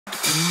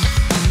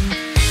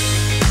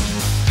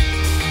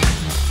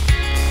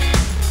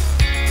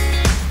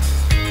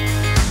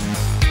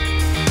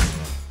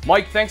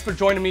Mike, thanks for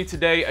joining me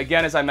today.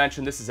 Again, as I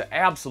mentioned, this is an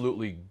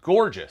absolutely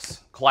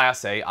gorgeous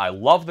Class A. I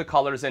love the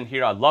colors in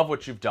here. I love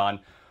what you've done.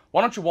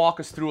 Why don't you walk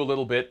us through a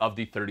little bit of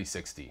the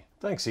 36D?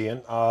 Thanks,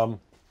 Ian. On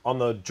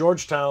the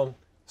Georgetown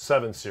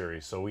 7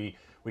 Series, so we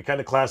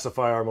kind of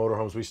classify our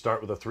motorhomes. We start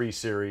with a 3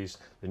 Series,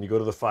 then you go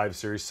to the 5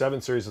 Series.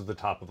 7 Series is the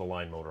top of the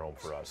line motorhome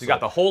for us. So you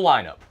got the whole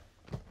lineup.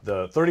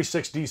 The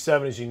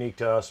 36D7 is unique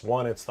to us.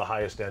 One, it's the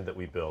highest end that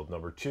we build.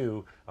 Number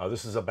two,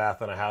 this is a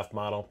bath and a half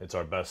model. It's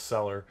our best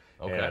seller.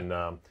 Okay.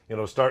 And, you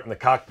know, starting the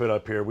cockpit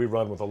up here, we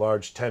run with a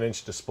large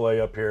 10-inch display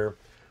up here.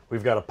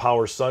 We've got a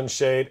power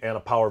sunshade and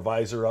a power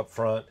visor up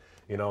front.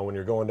 You know, when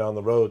you're going down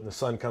the road and the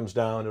sun comes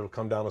down, it'll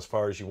come down as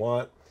far as you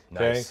want.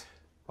 Okay? Nice.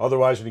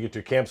 Otherwise, when you get to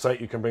your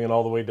campsite, you can bring it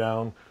all the way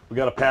down. We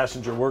got a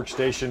passenger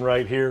workstation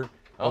right here.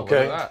 Oh,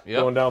 okay. look at that.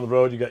 Yep. Going down the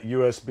road, you got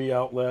USB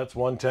outlets,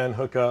 110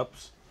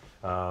 hookups.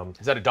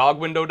 Is that a dog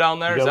window down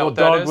there? Is that what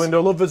that is? A little dog window, a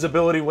little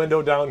visibility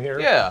window down here.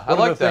 Yeah, I like that.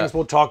 One of the things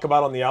we'll talk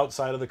about on the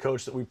outside of the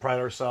coach that we pride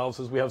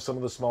ourselves is we have some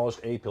of the smallest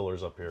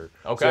A-pillars up here.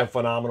 Okay. So we have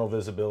phenomenal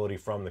visibility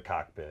from the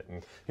cockpit.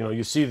 And, you know,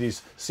 you see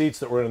these seats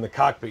that were in the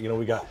cockpit. You know,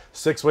 we got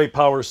 6-way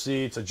power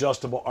seats,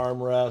 adjustable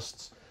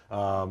armrests.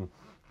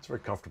 It's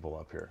very comfortable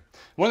up here.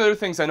 One of the other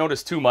things I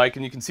noticed too, Mike,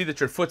 and you can see that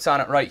your foot's on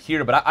it right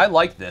here, but I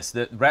like this.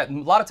 That a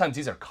lot of times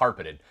these are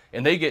carpeted,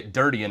 and they get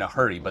dirty in a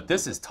hurry, but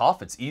this is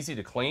tough. It's easy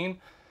to clean.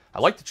 I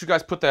like that you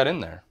guys put that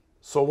in there.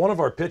 So one of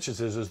our pitches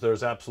is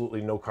there's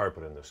absolutely no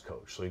carpet in this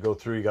coach. So you go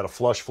through, you got a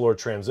flush floor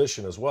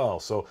transition as well.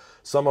 So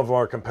some of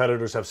our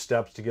competitors have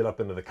steps to get up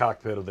into the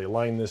cockpit, or they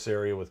line this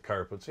area with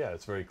carpets. Yeah,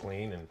 it's very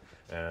clean,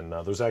 and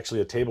there's actually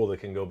a table that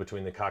can go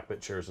between the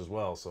cockpit chairs as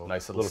well. So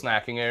nice little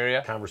snacking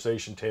area.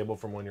 Conversation table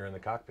from when you're in the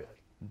cockpit.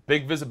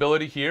 Big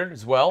visibility here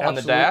as well. Absolutely.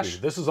 On the dash.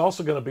 This is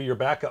also going to be your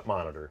backup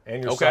monitor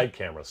and your Okay. side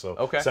camera. So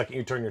Okay. second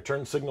you turn your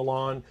turn signal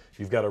on,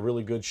 you've got a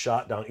really good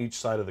shot down each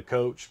side of the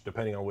coach,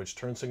 depending on which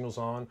turn signal's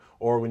on,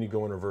 or when you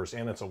go in reverse.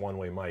 And it's a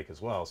one-way mic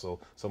as well, so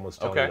someone's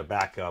telling you to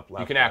back up, left,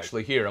 You can right.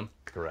 actually hear them.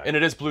 Correct. And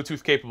it is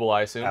Bluetooth capable,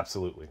 I assume?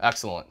 Absolutely.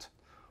 Excellent.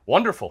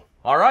 Wonderful.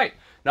 All right.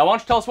 Now, why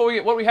don't you tell us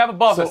what we have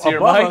above us here,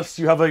 above Mike? us,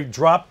 you have a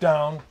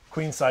drop-down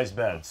queen-size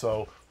bed.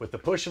 So with the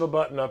push of a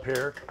button up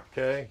here,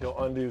 okay, you'll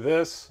undo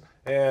this,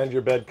 and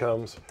your bed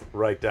comes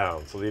right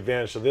down. So the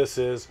advantage of this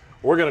is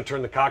we're going to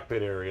turn the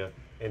cockpit area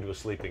into a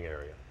sleeping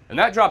area. And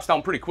that drops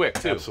down pretty quick,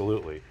 too.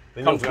 Absolutely.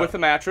 Then Comes with the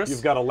mattress.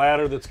 You've got a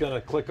ladder that's going to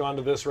click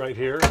onto this right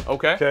here.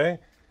 Okay. Okay.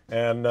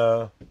 And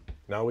now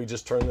we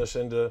just turn this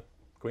into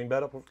queen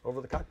bed up over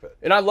the cockpit.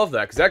 And I love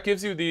that because that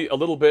gives you a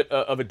little bit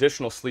of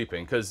additional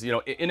sleeping because, you know,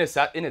 in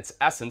its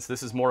essence,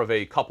 this is more of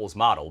a couple's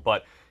model.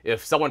 But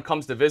if someone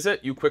comes to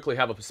visit, you quickly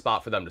have a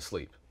spot for them to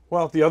sleep.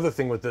 Well, the other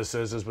thing with this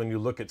is when you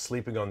look at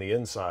sleeping on the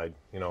inside,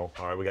 you know,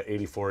 all right, we got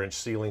 84-inch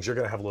ceilings. You're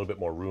going to have a little bit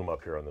more room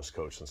up here on this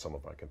coach than some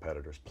of our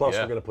competitors. Plus,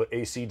 we're going to put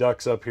AC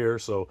ducts up here,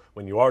 so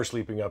when you are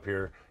sleeping up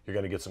here, you're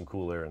going to get some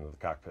cool air into the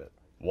cockpit.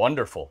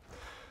 Wonderful.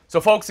 So,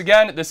 folks,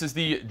 again, this is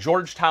the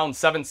Georgetown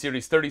 7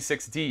 Series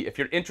 36D. If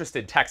you're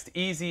interested, text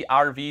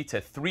EasyRV to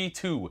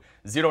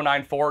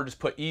 32094. Just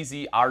put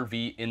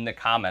EasyRV in the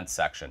comments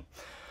section.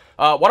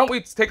 Why don't we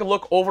take a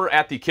look over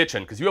at the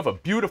kitchen, because you have a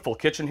beautiful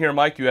kitchen here,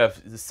 Mike. You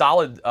have the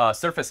solid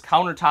surface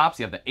countertops.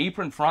 You have the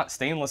apron front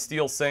stainless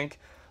steel sink.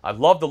 I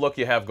love the look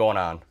you have going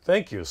on.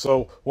 Thank you.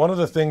 So one of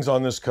the things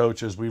on this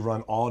coach is we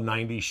run all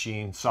 90s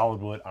sheen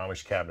solid wood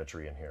Amish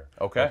cabinetry in here.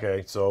 Okay.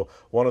 Okay. So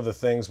one of the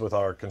things with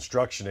our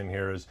construction in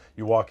here is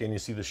you walk in, you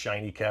see the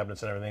shiny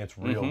cabinets and everything. It's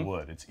real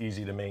wood. It's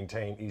easy to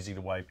maintain, easy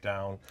to wipe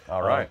down.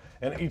 All right.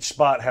 And each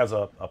spot has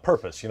a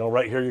purpose. You know,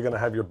 right here you're going to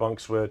have your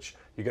bunk switch.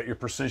 You got your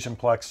precision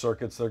plex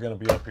circuits. They're going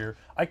to be up here.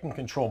 I can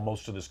control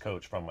most of this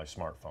coach from my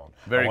smartphone.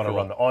 Very I want cool. to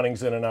run the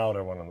awnings in and out.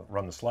 I want to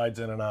run the slides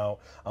in and out.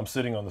 I'm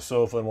sitting on the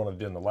sofa and want to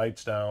dim the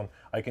lights down.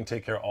 I can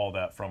take care of all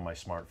that from my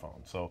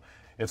smartphone. So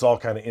it's all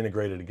kind of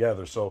integrated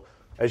together. So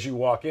as you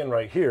walk in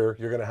right here,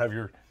 you're going to have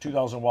your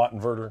 2,000 watt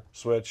inverter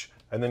switch,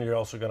 and then you're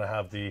also going to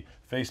have the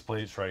face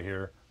plates right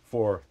here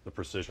for the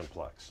precision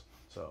plex.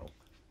 So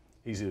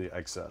easy to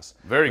access.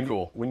 Very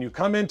cool. When you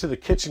come into the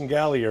kitchen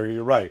galley area,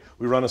 you're right.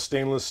 We run a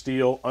stainless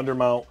steel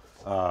undermount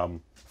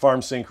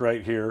farm sink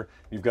right here.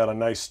 You've got a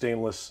nice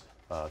stainless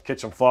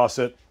kitchen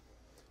faucet.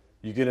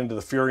 You get into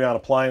the Furrion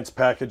appliance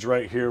package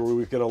right here, where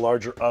we've got a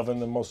larger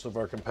oven than most of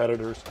our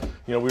competitors.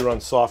 You know, we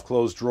run soft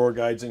close drawer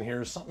guides in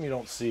here, something you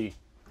don't see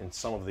in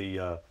some of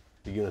the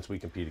units we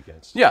compete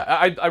against. Yeah,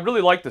 I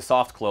really like the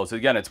soft close.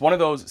 Again, it's one of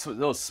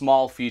those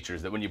small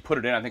features that when you put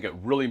it in, I think it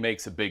really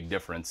makes a big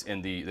difference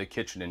in the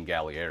kitchen and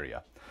galley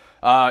area.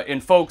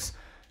 And folks,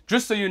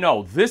 just so you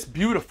know, this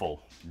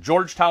beautiful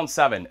Georgetown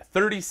 7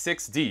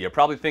 36D, you're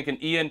probably thinking,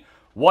 Ian,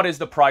 what is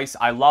the price?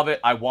 I love it.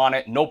 I want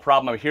it. No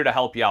problem. I'm here to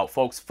help you out,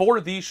 folks.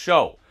 For the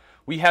show,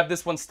 we have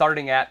this one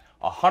starting at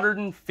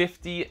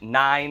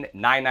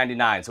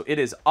 $159,999. So it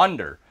is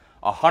under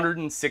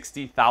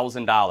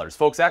 $160,000.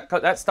 Folks,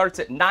 that starts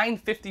at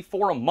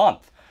 $954 a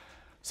month.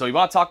 So you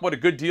want to talk about a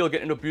good deal,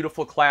 get into a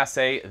beautiful Class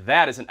A,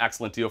 that is an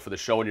excellent deal for the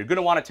show, and you're going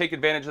to want to take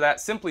advantage of that.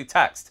 Simply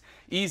text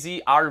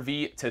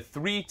EasyRV to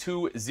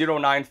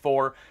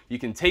 32094. You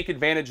can take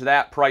advantage of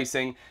that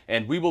pricing,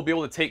 and we will be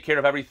able to take care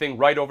of everything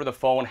right over the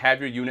phone,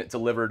 have your unit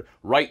delivered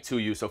right to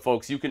you. So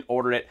folks, you can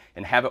order it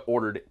and have it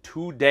ordered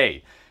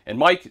today. And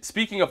Mike,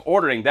 speaking of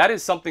ordering, that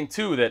is something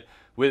too that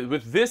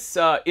with this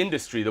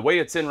industry, the way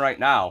it's in right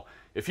now,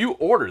 if you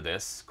order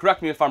this,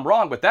 correct me if I'm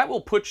wrong, but that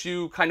will put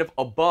you kind of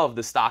above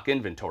the stock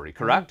inventory,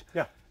 correct?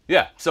 Yeah.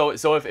 Yeah. So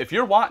if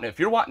you're wanting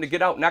to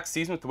get out next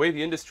season with the way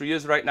the industry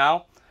is right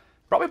now,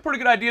 probably a pretty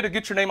good idea to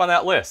get your name on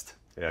that list.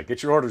 Yeah,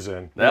 get your orders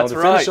in. That's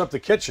to finish up the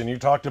kitchen, you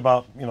talked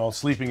about,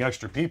 sleeping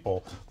extra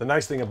people. The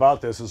nice thing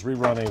about this is we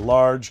run a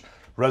large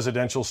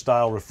residential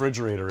style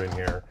refrigerator in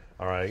here,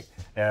 all right?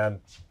 And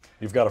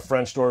you've got a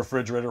French door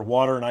refrigerator,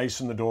 water and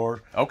ice in the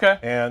door. Okay.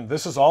 And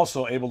this is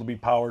also able to be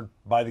powered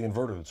by the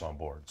inverter that's on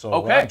board. So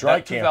okay, dry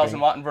that 2,000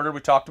 watt inverter we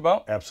talked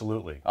about?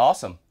 Absolutely.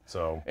 Awesome.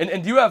 So.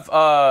 And do you have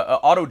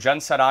auto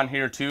genset on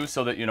here too,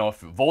 so that, if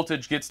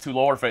voltage gets too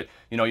low, or if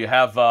you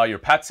have your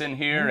pets in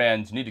here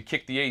and you need to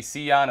kick the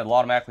AC on, it'll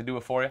automatically do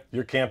it for you?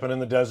 You're camping in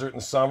the desert in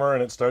summer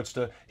and it starts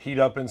to heat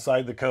up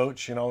inside the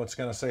coach, it's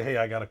going to say, hey,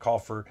 I got a call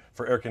for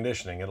air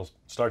conditioning. It'll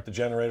start the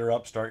generator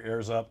up, start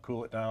airs up,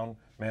 cool it down,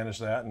 manage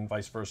that, and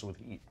vice versa with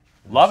heat.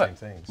 Love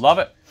it. Love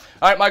it.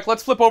 All right, Mike,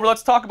 let's flip over.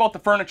 Let's talk about the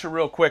furniture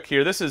real quick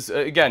here. This is,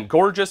 again,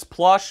 gorgeous,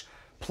 plush,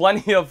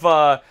 plenty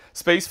of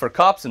space for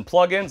cups and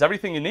plug-ins,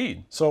 everything you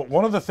need. So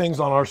one of the things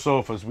on our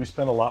sofas, we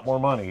spend a lot more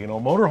money.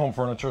 Motorhome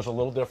furniture is a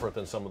little different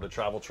than some of the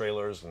travel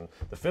trailers and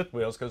the fifth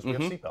wheels because we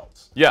have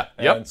seatbelts. Yeah.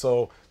 And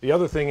so the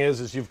other thing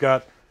is you've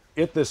got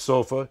this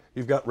sofa,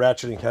 you've got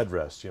ratcheting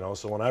headrests,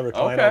 so when I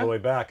recline all the way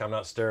back, I'm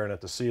not staring at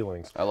the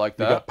ceilings. I like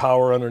that. You've got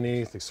power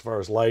underneath as far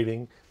as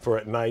lighting for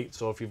at night.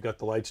 So if you've got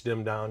the lights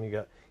dimmed down, you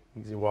got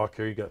easy walk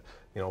here, you got,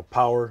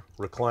 power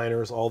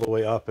recliners all the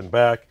way up and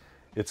back.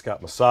 It's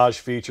got massage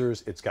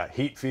features. It's got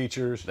heat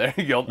features. There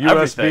you go.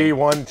 USB everything.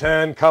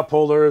 110 cup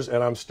holders,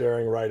 and I'm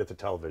staring right at the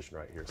television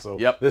right here. So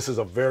this is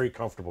a very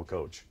comfortable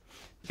coach.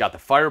 You got the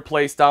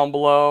fireplace down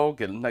below.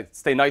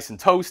 Stay nice and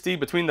toasty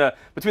between the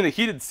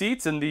heated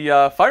seats and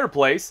the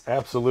fireplace.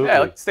 Absolutely.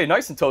 Yeah, stay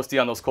nice and toasty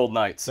on those cold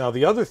nights. Now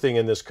the other thing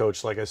in this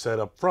coach, like I said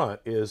up front,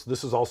 is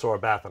this is also our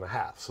bath and a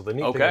half. So the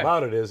neat thing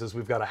about it is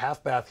we've got a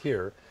half bath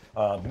here,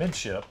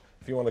 midship.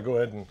 If you want to go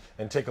ahead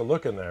and take a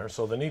look in there.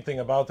 So the neat thing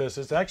about this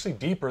is it's actually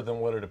deeper than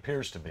what it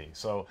appears to be.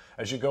 So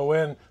as you go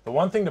in, the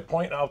one thing to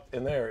point out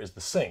in there is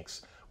the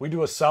sinks. We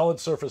do a solid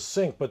surface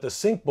sink, but the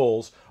sink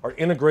bowls are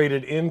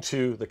integrated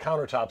into the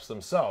countertops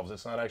themselves.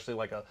 It's not actually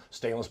like a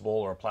stainless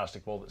bowl or a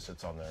plastic bowl that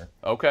sits on there.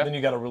 Okay. And then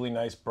you got a really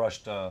nice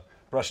brushed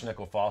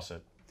nickel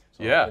faucet.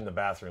 In the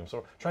bathroom.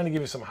 So trying to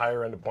give you some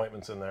higher end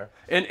appointments in there.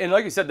 And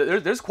like you said,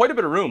 there's quite a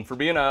bit of room for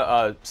being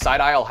a side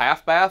aisle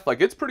half bath.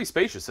 Like, it's pretty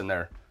spacious in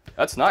there.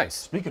 That's nice.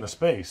 Speaking of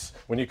space,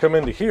 when you come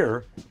into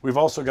here, we've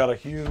also got a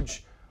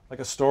huge, like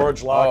a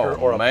storage locker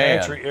or a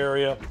pantry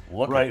area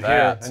right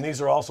here. And these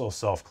are also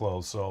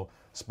self-closed, so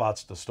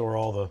spots to store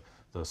all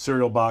the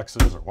cereal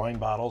boxes or wine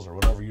bottles or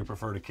whatever you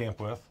prefer to camp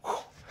with.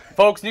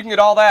 Folks, you can get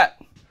all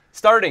that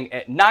starting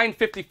at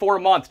 $954 a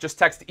month. Just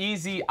text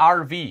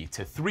EasyRV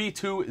to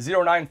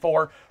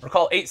 32094 or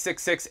call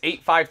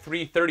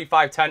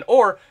 866-853-3510,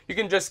 or you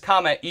can just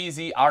comment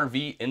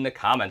EasyRV in the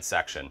comments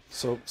section.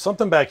 So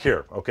something back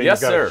here, okay?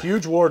 Yes, You've got a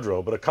huge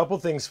wardrobe, but a couple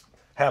things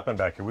happen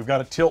back here. We've got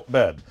a tilt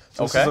bed.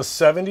 So this is a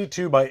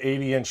 72 by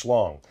 80 inch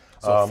long.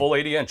 So a full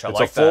 80 inch, I like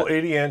that. It's a full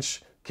 80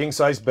 inch king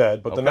size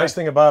bed, but the nice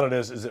thing about it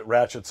is it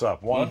ratchets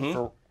up. One,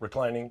 for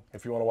reclining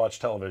if you want to watch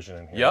television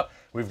in here. Yep.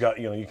 We've got,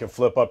 you can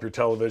flip up your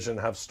television,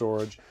 have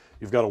storage.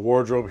 You've got a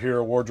wardrobe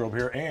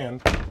here,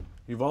 and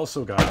you've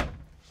also got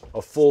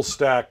a full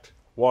stacked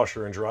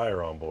washer and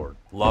dryer on board.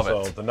 Love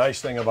it. So the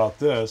nice thing about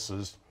this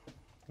is you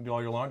can do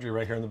all your laundry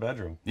right here in the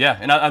bedroom. Yeah,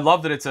 and I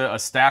love that it's a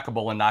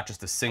stackable and not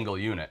just a single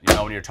unit.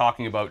 When you're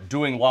talking about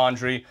doing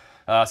laundry,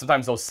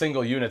 sometimes those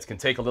single units can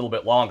take a little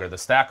bit longer. The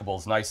stackable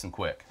is nice and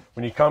quick.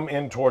 When you come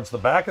in towards the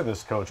back of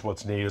this coach,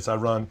 what's neat is I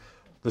run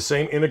the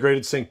same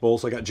integrated sink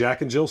bowls. I got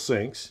Jack and Jill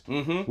sinks.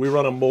 We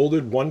run a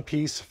molded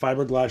one-piece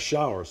fiberglass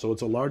shower, so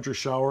it's a larger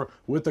shower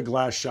with a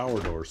glass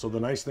shower door. So the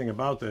nice thing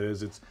about that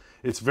is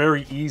it's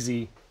very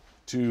easy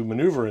to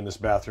maneuver in this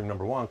bathroom,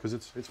 number one, because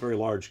it's very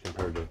large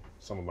compared to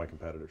some of my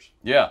competitors.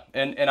 Yeah,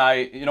 and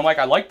I, Mike,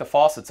 I like the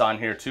faucets on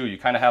here too. You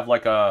kind of have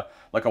like a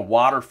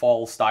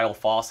waterfall style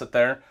faucet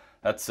there.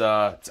 That's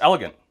it's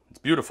elegant. It's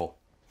beautiful.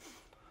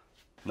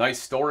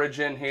 Nice storage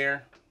in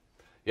here.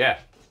 Yeah.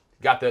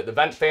 Got the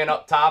vent fan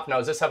up top. Now,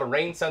 does this have a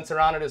rain sensor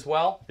on it as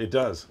well? It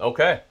does.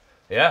 Okay.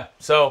 Yeah.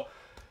 So,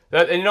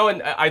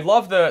 and I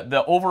love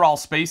the overall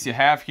space you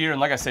have here. And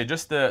like I say,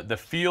 just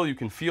the feel, you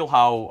can feel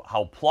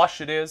how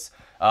plush it is.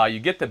 You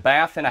get the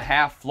bath and a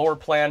half floor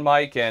plan,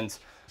 Mike. And,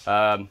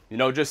 again,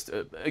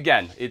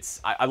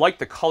 I like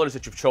the colors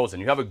that you've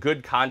chosen. You have a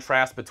good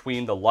contrast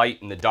between the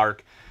light and the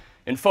dark.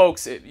 And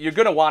folks, you're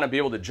going to want to be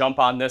able to jump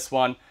on this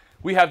one.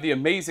 we have the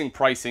amazing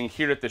pricing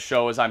here at the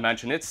show. As I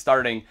mentioned, it's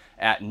starting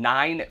at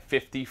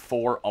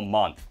 $954 a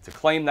month. To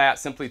claim that,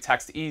 simply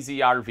text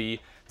EasyRV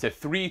to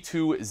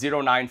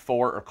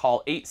 32094 or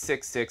call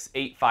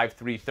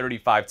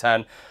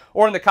 866-853-3510.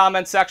 Or in the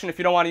comments section, if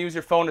you don't want to use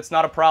your phone, it's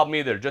not a problem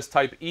either. Just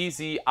type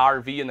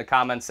EasyRV in the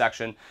comments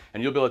section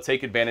and you'll be able to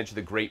take advantage of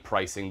the great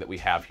pricing that we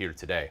have here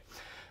today.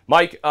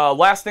 Mike,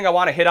 last thing I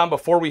want to hit on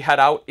before we head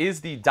out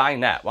is the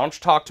dinette. Why don't you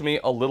talk to me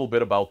a little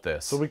bit about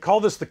this? So we call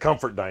this the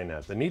comfort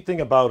dinette. The neat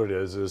thing about it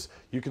is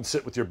you can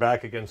sit with your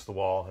back against the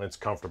wall and it's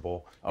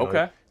comfortable.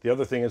 Okay. The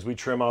other thing is we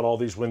trim out all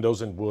these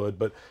windows in wood,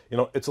 but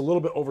it's a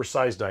little bit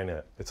oversized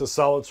dinette. It's a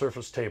solid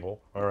surface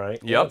table, all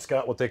right? Yep. And it's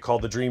got what they call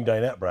the dream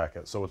dinette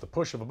bracket. So with the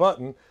push of a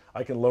button,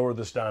 I can lower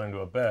this down into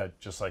a bed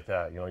just like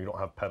that. You don't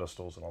have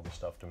pedestals and all the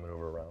stuff to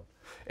maneuver around.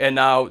 And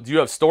now, do you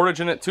have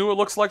storage in it too? It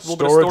looks like a little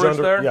bit of storage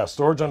there. Yeah,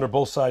 storage under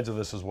both sides of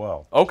this as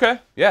well. Okay,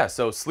 yeah,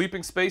 so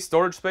sleeping space,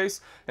 storage space.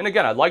 And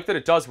again, I like that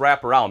it does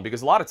wrap around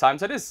because a lot of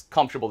times it is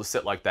comfortable to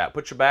sit like that.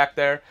 Put your back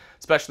there,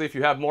 especially if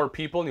you have more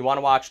people and you want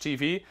to watch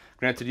TV.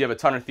 Granted, you have a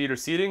ton of theater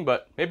seating,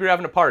 but maybe you're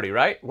having a party,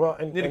 right? Well,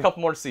 and need a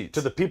couple more seats.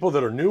 To the people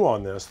that are new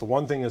on this, the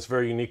one thing that's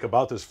very unique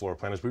about this floor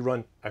plan is we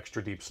run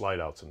extra deep slide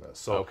outs in this.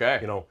 So,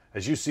 okay.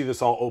 As you see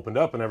this all opened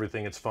up and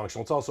everything, it's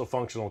functional. It's also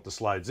functional with the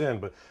slides in,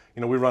 but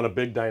we run a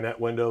big dinette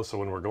window, so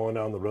when we're going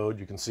down the road,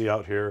 you can see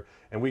out here,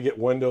 and we get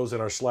windows in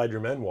our slide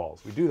room end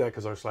walls. We do that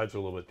because our slides are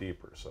a little bit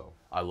deeper. So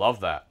I love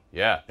that.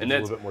 Yeah, and a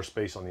little bit more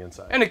space on the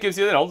inside. And it gives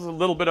you, a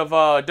little bit of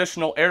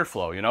additional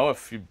airflow.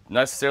 If you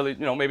necessarily,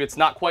 maybe it's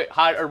not quite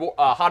hot or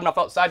hot enough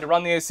outside to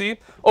run the AC.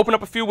 Open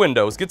up a few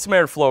windows, get some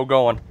airflow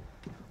going.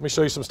 Let me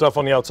show you some stuff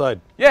on the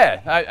outside.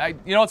 Yeah,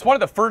 it's one of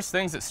the first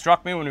things that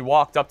struck me when we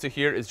walked up to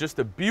here is just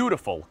the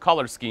beautiful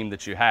color scheme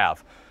that you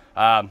have.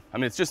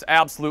 It's just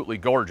absolutely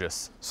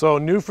gorgeous. So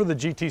new for the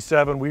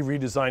GT7, we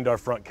redesigned our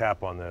front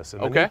cap on this.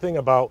 And the neat thing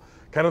about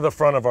kind of the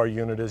front of our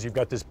unit is you've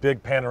got this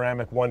big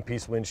panoramic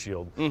one-piece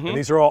windshield. And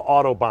these are all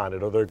auto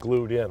bonded, or they're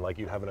glued in like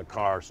you have in a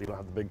car, so you don't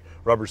have the big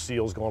rubber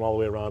seals going all the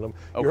way around them.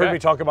 You heard me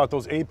talk about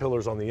those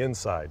A-pillars on the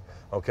inside,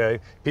 okay?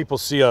 People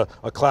see a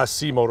Class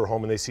C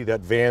motorhome and they see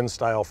that van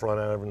style front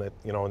end,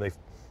 and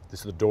this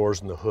is the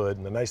doors and the hood.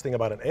 And the nice thing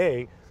about an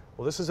A,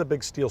 well, this is a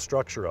big steel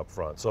structure up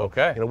front. So,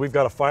 we've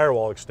got a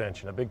firewall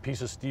extension, a big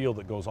piece of steel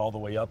that goes all the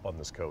way up on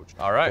this coach.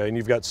 All right. Okay? And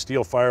you've got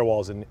steel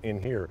firewalls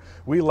in here.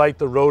 We light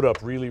the road up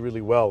really,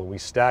 really well, and we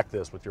stack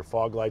this with your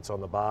fog lights on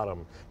the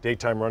bottom,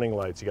 daytime running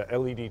lights. You got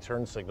LED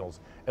turn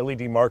signals,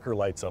 LED marker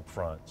lights up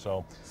front.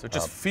 So it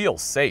just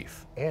feels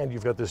safe. And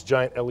you've got this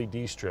giant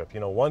LED strip.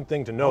 One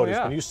thing to note is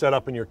when you set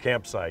up in your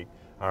campsite,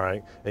 all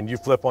right, and you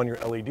flip on your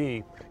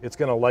LED, it's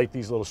going to light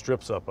these little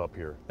strips up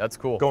here. That's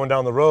cool. Going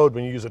down the road,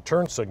 when you use a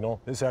turn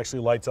signal, this actually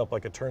lights up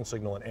like a turn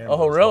signal in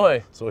ambulance. Oh,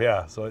 really? So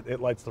yeah, so it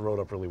lights the road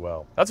up really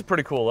well. That's a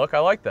pretty cool look. I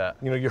like that.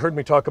 You heard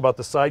me talk about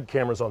the side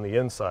cameras on the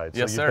inside.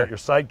 Yes, so you've got your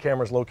side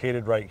cameras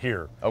located right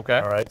here. Okay.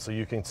 All right, so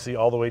you can see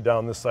all the way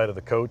down this side of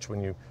the coach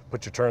when you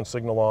put your turn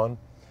signal on.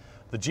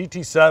 The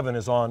GT7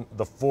 is on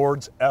the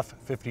Ford's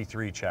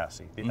F53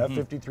 chassis. The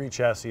F53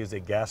 chassis is a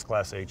gas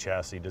Class A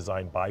chassis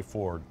designed by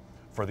Ford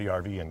for the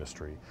RV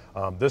industry.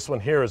 This one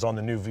here is on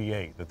the new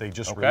V8 that they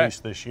just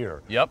released this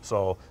year. Yep.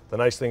 So the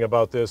nice thing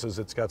about this is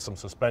it's got some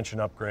suspension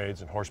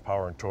upgrades and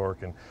horsepower and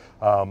torque,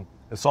 and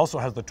this also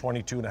has the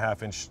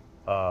 22.5-inch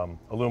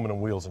aluminum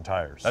wheels and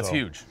tires. That's so,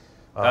 huge.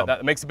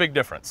 That makes a big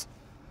difference.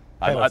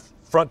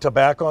 Front to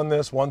back on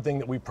this, one thing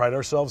that we pride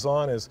ourselves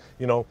on is,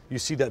 you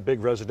see that big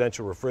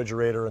residential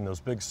refrigerator and those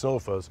big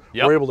sofas.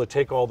 We're able to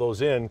take all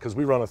those in because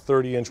we run a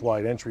 30-inch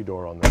wide entry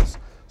door on this.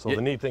 So the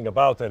neat thing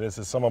about that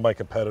is some of my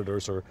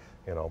competitors are,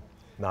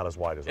 not as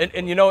wide as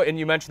and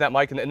you mentioned that,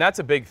 Mike, and that's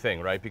a big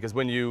thing, right? Because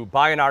when you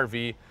buy an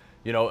RV,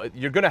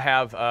 you're going to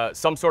have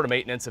some sort of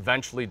maintenance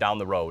eventually down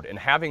the road, and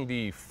having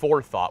the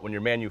forethought when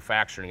you're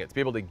manufacturing it to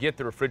be able to get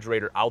the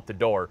refrigerator out the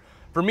door,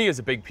 for me, is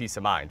a big peace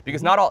of mind.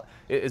 Because not all,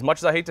 as much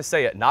as I hate to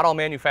say it, not all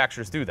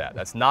manufacturers do that.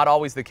 That's not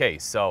always the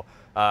case. So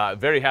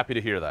very happy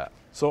to hear that.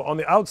 So on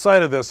the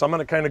outside of this, I'm going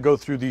to kind of go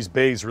through these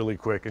bays really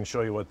quick and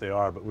show you what they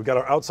are. But we've got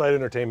our outside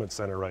entertainment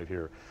center right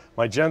here.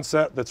 My gen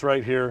set that's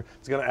right here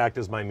is going to act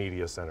as my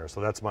media center.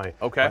 So that's my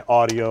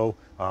audio.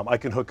 I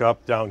can hook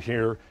up down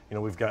here.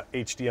 We've got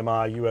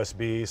HDMI,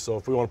 USB. So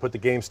if we want to put the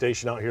game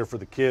station out here for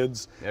the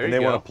kids and they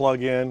want to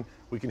plug in,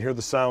 we can hear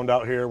the sound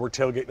out here. We're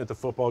tailgating at the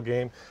football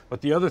game. But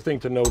the other thing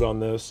to note on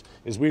this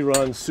is we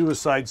run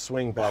suicide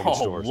swing baggage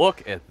doors.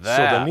 Look at that.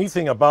 So the neat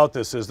thing about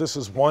this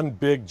is one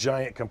big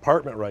giant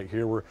compartment right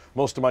here where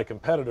most of my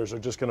competitors are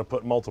just going to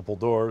put multiple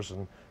doors.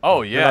 And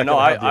I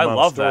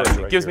love that.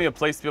 It gives me a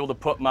place to be able to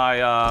put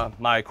my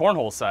my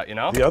cornhole set,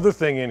 The other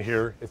thing in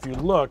here, if you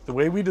look, the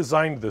way we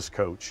designed this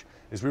coach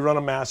is we run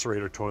a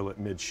macerator toilet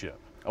midship.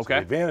 Okay. So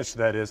the advantage to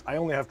that is I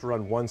only have to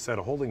run one set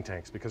of holding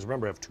tanks because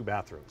remember I have 2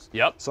 bathrooms.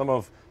 Yep. Some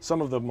of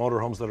the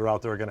motorhomes that are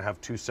out there are going to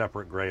have 2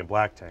 separate gray and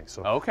black tanks.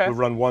 So we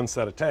run one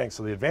set of tanks.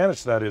 So the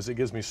advantage to that is it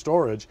gives me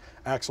storage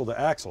axle to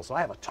axle. So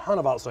I have a ton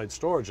of outside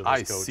storage in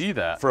this coach. I see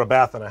that. For a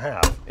bath and a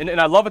half.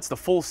 And I love it's the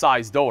full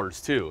size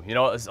doors too.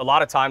 A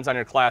lot of times on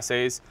your Class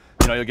A's,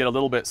 You know, you'll get a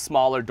little bit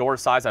smaller door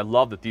size. I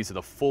love that these are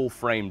the full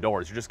frame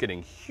doors. You're just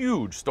getting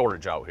huge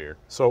storage out here.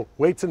 So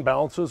weights and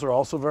balances are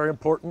also very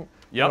important.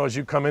 You know, as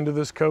you come into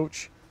this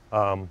coach,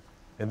 in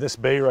this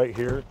bay right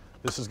here,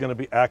 this is going to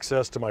be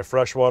access to my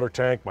freshwater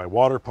tank, my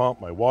water pump,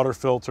 my water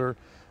filter.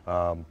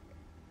 Yeah,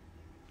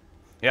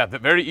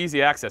 very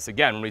easy access.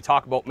 Again, when we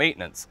talk about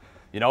maintenance,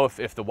 you know,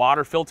 if the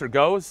water filter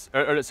goes,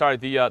 sorry,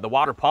 the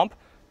water pump,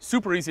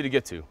 super easy to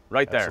get to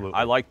right there. Absolutely.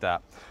 I like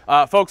that.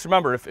 Folks,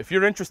 remember, if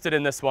you're interested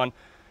in this one,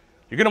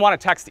 you're going to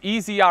want to text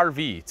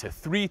EasyRV to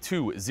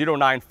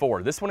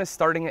 32094. This one is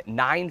starting at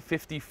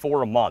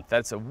 $954 a month.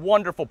 That's a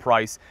wonderful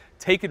price.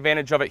 Take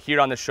advantage of it here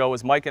on the show.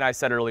 As Mike and I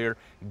said earlier,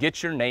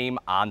 get your name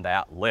on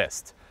that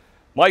list.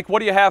 Mike, what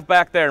do you have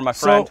back there, my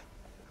friend? So,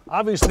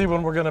 obviously,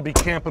 when we're going to be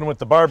camping with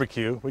the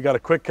barbecue, we got a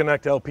quick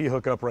connect LP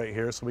hookup right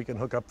here so we can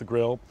hook up the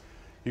grill.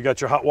 You got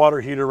your hot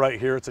water heater right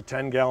here. It's a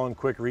 10-gallon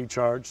quick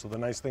recharge. So the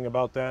nice thing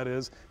about that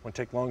is when you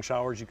take long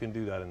showers, you can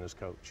do that in this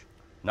coach.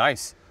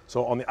 Nice.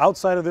 So on the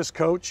outside of this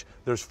coach,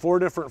 there's 4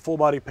 different full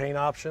body paint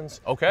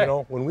options. Okay. You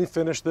know, when we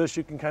finish this,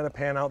 you can kind of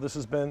pan out. This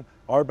has been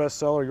our best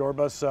seller, your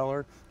best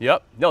seller.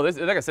 Yep. No, this,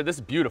 like I said, this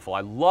is beautiful. I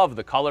love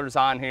the colors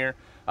on here.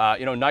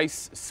 You know,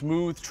 nice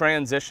smooth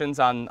transitions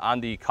on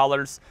the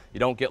colors. You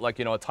don't get like,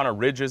 you know, a ton of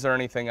ridges or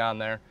anything on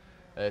there.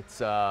 It's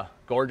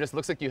gorgeous.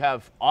 Looks like you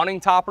have awning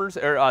toppers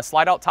or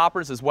slide out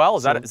toppers as well.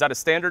 Is that a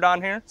standard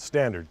on here?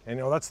 Standard. And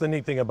you know, that's the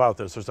neat thing about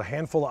this. There's a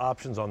handful of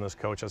options on this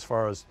coach as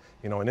far as,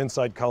 you know, an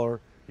inside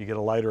color. You get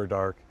a light or a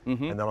dark.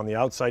 And then on the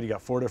outside, you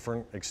got 4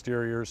 different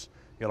exteriors.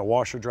 You got a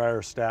washer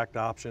dryer stacked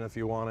option if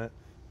you want it.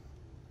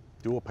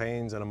 Dual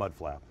panes and a mud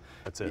flap.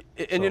 That's it.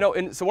 And you know,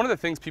 so one of the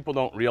things people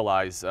don't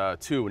realize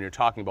too when you're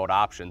talking about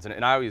options,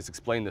 and I always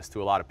explain this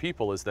to a lot of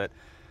people, is that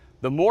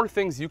the more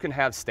things you can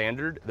have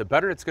standard, the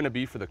better it's going to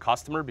be for the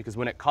customer, because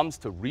when it comes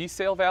to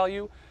resale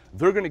value,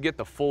 they're going to get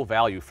the full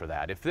value for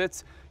that. If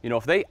it's, you know,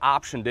 if they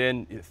optioned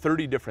in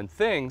 30 different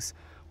things,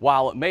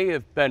 while it may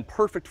have been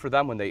perfect for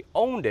them when they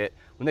owned it,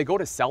 when they go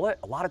to sell it,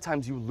 a lot of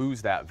times you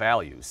lose that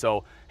value.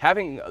 So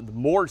having the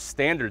more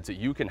standards that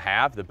you can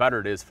have, the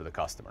better it is for the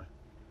customer.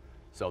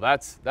 So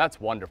that's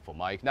wonderful,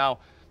 Mike. Now,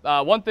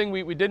 one thing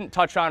we didn't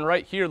touch on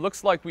right here,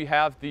 looks like we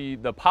have the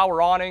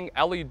power awning,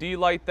 LED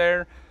light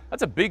there.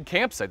 That's a big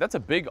campsite. That's a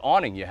big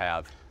awning you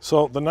have.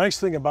 So the nice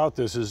thing about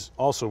this is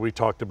also we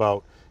talked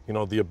about, you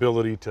know, the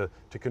ability to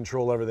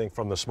control everything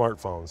from the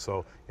smartphone.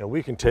 So, you know,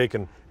 we can take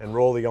and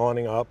roll the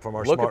awning up from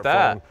our Look smartphone, at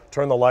that.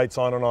 turn the lights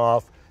on and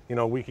off. You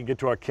know, we can get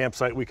to our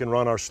campsite, we can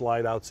run our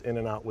slide outs in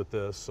and out with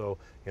this. So,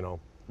 you know.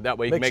 That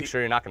way you can make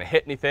sure you're not going to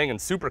hit anything,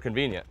 and super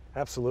convenient.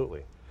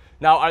 Absolutely.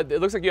 Now, it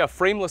looks like you have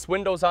frameless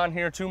windows on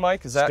here too,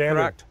 Mike. Is that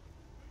correct?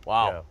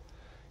 Wow. Yeah.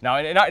 Now,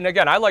 and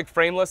again, I like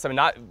frameless. I mean,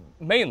 not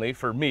mainly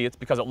for me, it's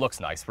because it looks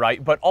nice,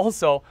 right? But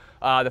also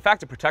the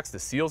fact it protects the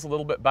seals a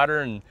little bit better,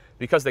 and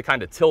because they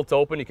kind of tilt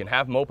open, you can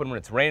have them open when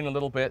it's raining a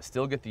little bit,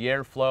 still get the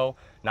airflow,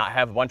 not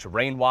have a bunch of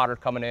rainwater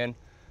coming in.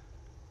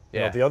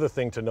 Yeah. You know, the other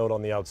thing to note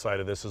on the outside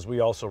of this is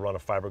we also run a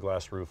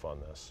fiberglass roof on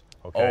this.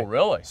 Okay? Oh,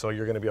 really? So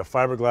you're going to be a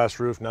fiberglass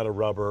roof, not a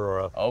rubber or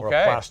a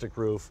plastic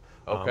roof.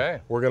 Okay.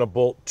 We're going to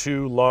bolt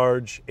 2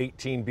 large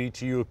 18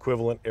 BTU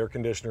equivalent air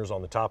conditioners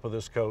on the top of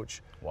this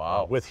coach.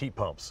 Wow. With heat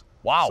pumps.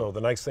 Wow. So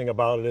the nice thing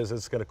about it is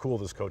it's going to cool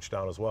this coach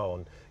down as well.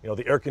 And you know,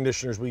 the air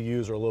conditioners we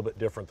use are a little bit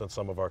different than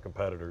some of our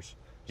competitors.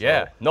 So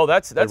yeah. No,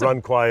 that's they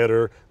run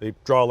quieter. They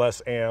draw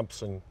less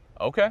amps, and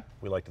okay.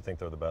 We like to think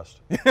they're the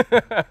best.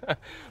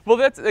 Well,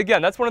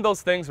 that's one of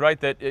those things, right,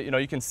 that, you know,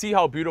 you can see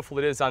how beautiful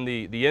it is on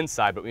the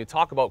inside, but when you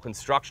talk about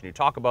construction, you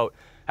talk about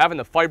having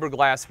the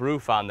fiberglass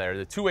roof on there,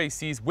 the 2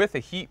 ACs with a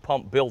heat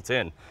pump built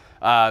in.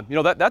 You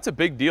know, that's a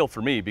big deal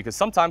for me, because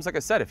sometimes, like I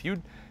said, if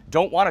you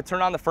don't want to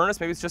turn on the furnace,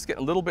 maybe it's just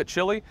getting a little bit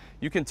chilly,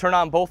 you can turn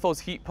on both those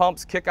heat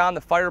pumps, kick on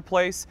the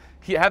fireplace,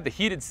 have the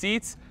heated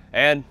seats,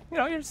 and, you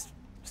know, you're just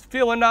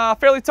feeling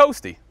fairly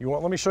toasty.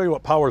 Let me show you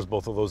what powers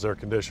both of those air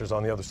conditioners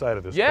on the other side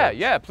of this. Yeah, coach.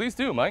 yeah, please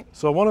do, Mike.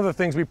 So one of the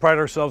things we pride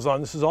ourselves on,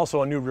 this is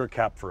also a new rear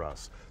cap for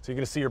us. So you're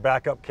going to see your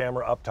backup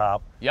camera up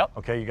top. Yep.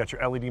 Okay, you got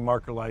your LED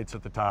marker lights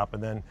at the top,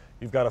 and then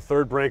you've got a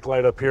 3rd brake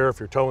light up here. If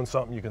you're towing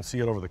something, you can see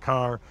it over the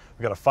car.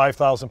 We've got a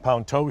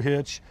 5,000-pound tow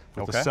hitch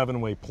with a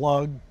 7-way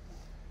plug.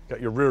 Got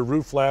your rear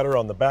roof ladder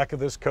on the back of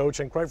this coach,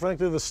 and quite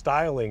frankly, the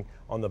styling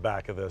on the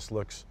back of this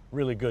looks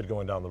really good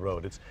going down the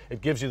road.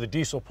 It gives you the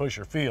diesel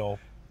pusher feel.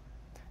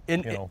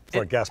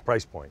 For a gas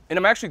price point. And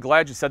I'm actually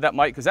glad you said that,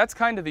 Mike, because that's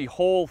kind of the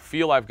whole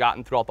feel I've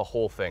gotten throughout the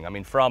whole thing. I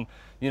mean, from,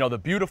 you know, the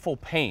beautiful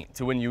paint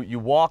to when you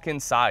walk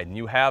inside and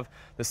you have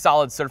the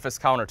solid surface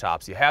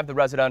countertops, you have the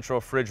residential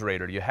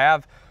refrigerator, you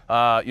have,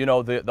 you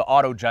know, the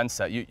auto gen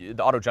start,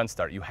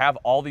 you have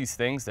all these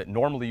things that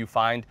normally you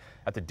find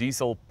at the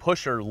diesel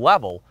pusher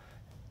level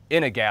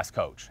in a gas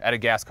coach, at a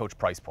gas coach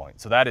price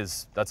point. So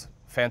that's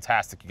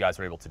fantastic you guys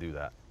are able to do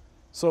that.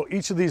 So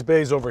each of these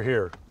bays over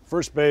here,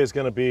 first bay is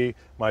going to be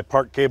my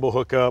park cable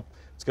hookup.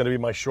 It's going to be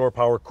my shore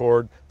power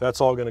cord.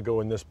 That's all going to go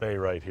in this bay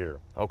right here.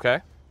 Okay.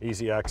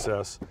 easy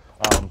access.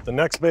 The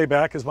next bay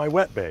back is my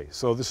wet bay.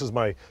 So this is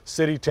my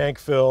city tank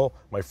fill,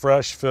 my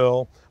fresh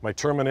fill, my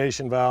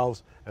termination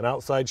valves, an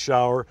outside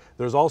shower.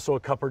 There's also a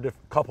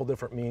couple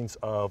different means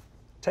of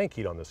tank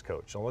heat on this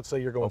coach. So let's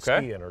say you're going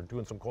skiing or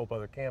doing some cold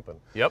weather camping.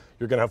 Yep.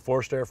 You're gonna have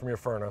forced air from your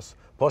furnace,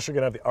 plus you're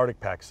gonna have the Arctic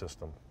Pack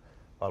system.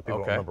 A lot of people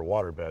don't remember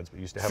water beds, but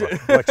you used to have an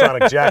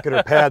electronic jacket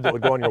or pad that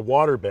would go on your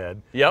water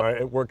bed. Yep. Right?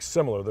 It works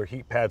similar. They're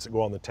heat pads that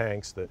go on the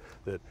tanks that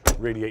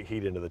radiate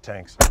heat into the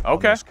tanks on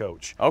this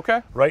coach.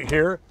 Okay. Right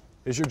here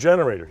is your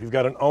generator. You've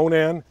got an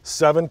Onan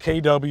 7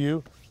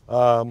 kW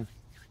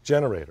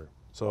generator.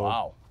 So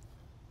wow.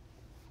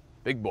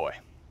 Big boy.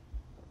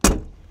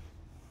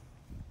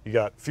 You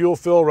got fuel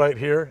fill right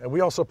here, and we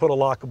also put a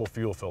lockable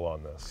fuel fill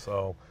on this.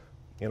 So,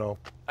 you know,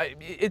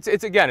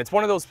 it's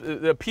one of those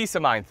the peace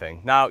of mind thing.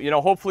 Now, you know,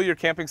 hopefully you're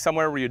camping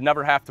somewhere where you'd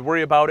never have to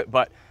worry about it,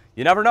 but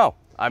you never know.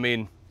 I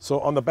mean,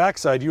 so on the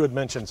backside, you had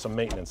mentioned some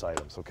maintenance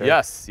items. Okay.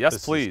 Yes,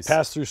 this please.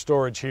 Pass-through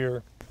storage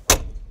here.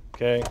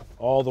 Okay,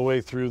 all the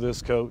way through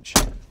this coach.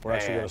 We're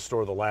actually going to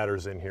store the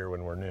ladders in here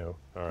when we're new.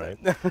 All right.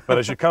 But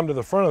as you come to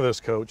the front of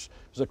this coach,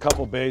 there's a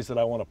couple bays that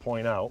I want to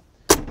point out,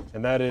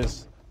 and that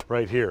is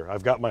right here.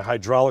 I've got my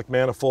hydraulic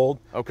manifold.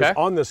 Okay.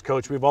 On this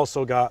coach, we've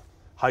also got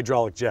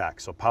hydraulic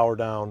jacks, so power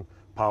down,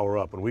 power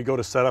up. When we go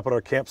to set up at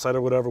our campsite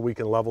or whatever, we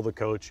can level the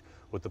coach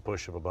with the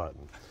push of a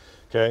button.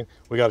 Okay,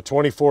 we got a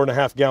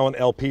 24.5 gallon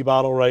LP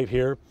bottle right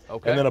here.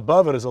 Okay. And then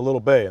above it is a little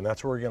bay, and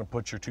that's where you're going to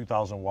put your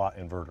 2,000 watt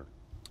inverter.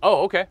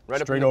 Oh, okay.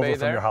 Right straight up in the over bay from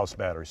there. your house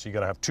battery. So you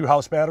got to have 2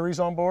 house batteries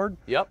on board.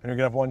 Yep. And you're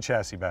going to have 1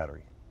 chassis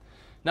battery.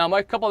 Now,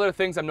 Mike, a couple other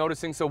things I'm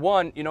noticing. So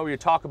one, you know, you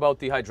talk about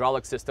the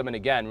hydraulic system, and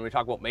again, when we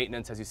talk about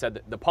maintenance, as you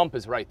said, the pump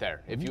is right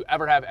there. If you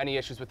ever have any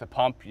issues with the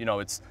pump, you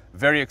know, it's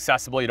very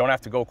accessible. You don't have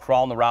to go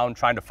crawling around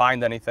trying to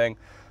find anything.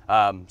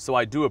 So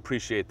I do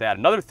appreciate that.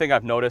 Another thing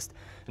I've noticed,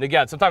 and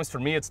again, sometimes for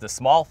me, it's the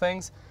small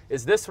things,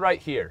 is this right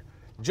here.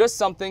 Just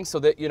something so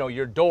that, you know,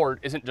 your door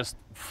isn't just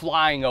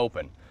flying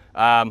open.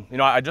 You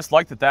know, I just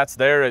like that that's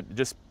there. It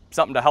just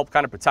something to help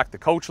kind of protect the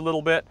coach a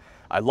little bit.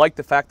 I like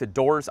the fact that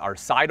doors are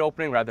side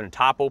opening rather than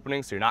top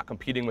opening, so you're not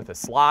competing with a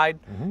slide.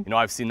 You know,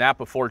 I've seen that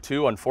before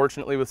too,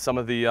 unfortunately, with some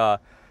of the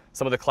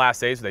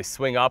Class A's where they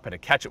swing up and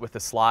catch it with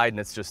the slide, and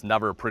it's just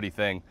never a pretty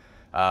thing.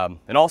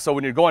 And also,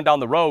 when you're going down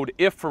the road,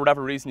 if for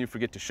whatever reason you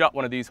forget to shut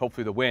one of these,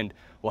 hopefully the wind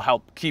will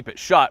help keep it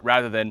shut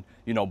rather than,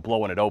 you know,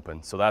 blowing it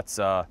open. So that's,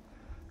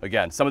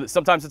 again,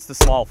 sometimes it's the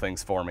small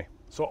things for me.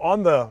 So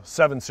on the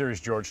 7 Series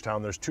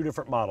Georgetown, there's 2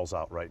 different models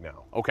out right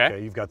now.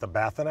 Okay. You've got the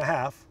bath and a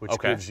half, which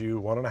gives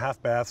you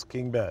 1.5 baths,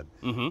 king bed.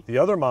 Mm-hmm. The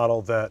other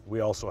model that we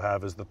also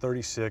have is the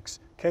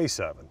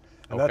 36K7.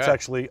 And that's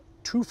actually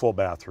 2 full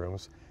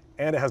bathrooms,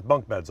 and it has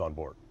bunk beds on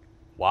board.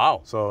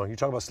 Wow. So you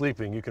talk about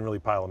sleeping, you can really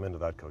pile them into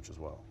that coach as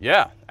well.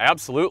 Yeah,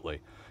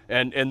 absolutely.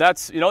 And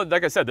that's, you know,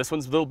 like I said, this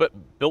one's built a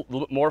little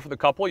bit more for the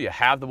couple. You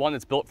have the one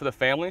that's built for the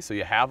family, so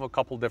you have a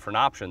couple different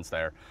options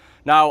there.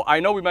 Now, I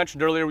know we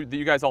mentioned earlier that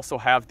you guys also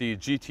have the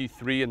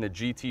GT3 and the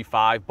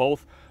GT5,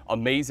 both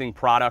amazing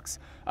products.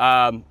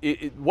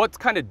 What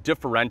kind of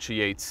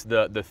differentiates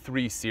the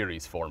 3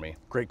 Series for me?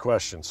 Great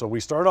question. So we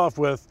start off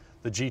with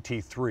the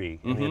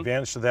GT3, and the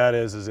advantage to that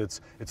is it's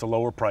a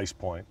lower price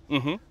point.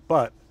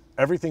 But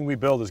everything we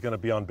build is going to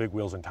be on big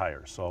wheels and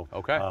tires. So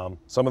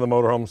some of the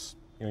motorhomes,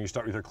 you know, you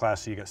start with your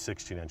Class C, you got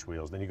 16-inch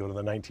wheels, then you go to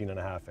the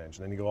 19.5 inch,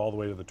 and then you go all the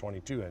way to the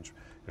 22-inch,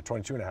 the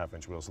 22.5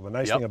 inch wheels. So the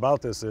nice thing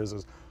about this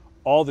is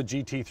all the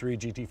GT3,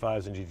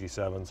 GT5s, and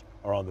GT7s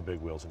are on the big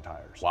wheels and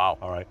tires. Wow.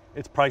 All right.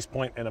 It's price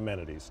point and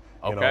amenities.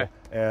 You know?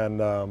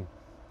 And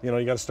you know,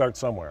 you got to start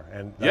somewhere,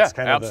 and that's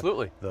kind of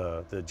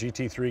the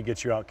GT3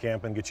 gets you out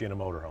camping, gets you in a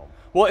motorhome.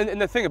 Well,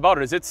 and the thing about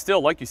it is, it's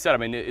still, like you said, I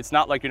mean, it's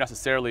not like you're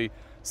necessarily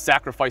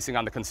sacrificing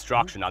on the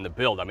construction, on the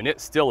build. I mean,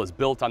 it still is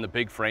built on the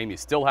big frame. You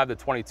still have the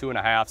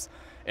 22.5s,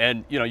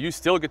 and you know, you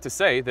still get to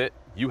say that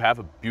you have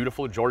a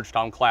beautiful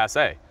Georgetown Class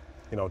A.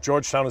 You know,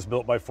 Georgetown is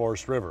built by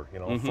Forest River. You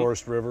know,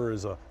 Forest River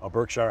is a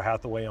Berkshire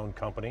Hathaway-owned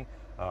company.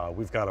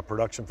 We've got a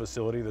production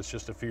facility that's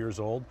just a few years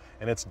old,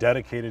 and it's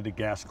dedicated to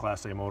gas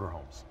Class A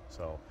motorhomes.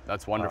 So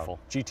that's wonderful.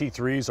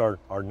 GT3s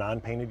are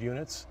non-painted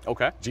units.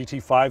 Okay.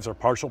 GT5s are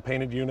partial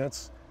painted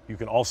units. You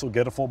can also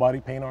get a full body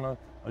paint on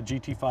a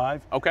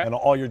GT5. Okay. And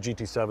all your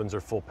GT7s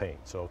are full paint.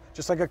 So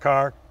just like a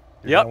car,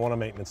 you're gonna want to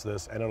maintenance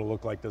this, and it'll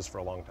look like this for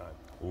a long time.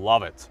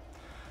 Love it.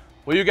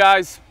 Well, you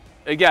guys,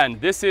 again,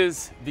 this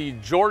is the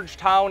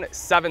Georgetown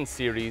 7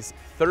 Series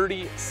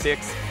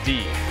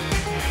 36D.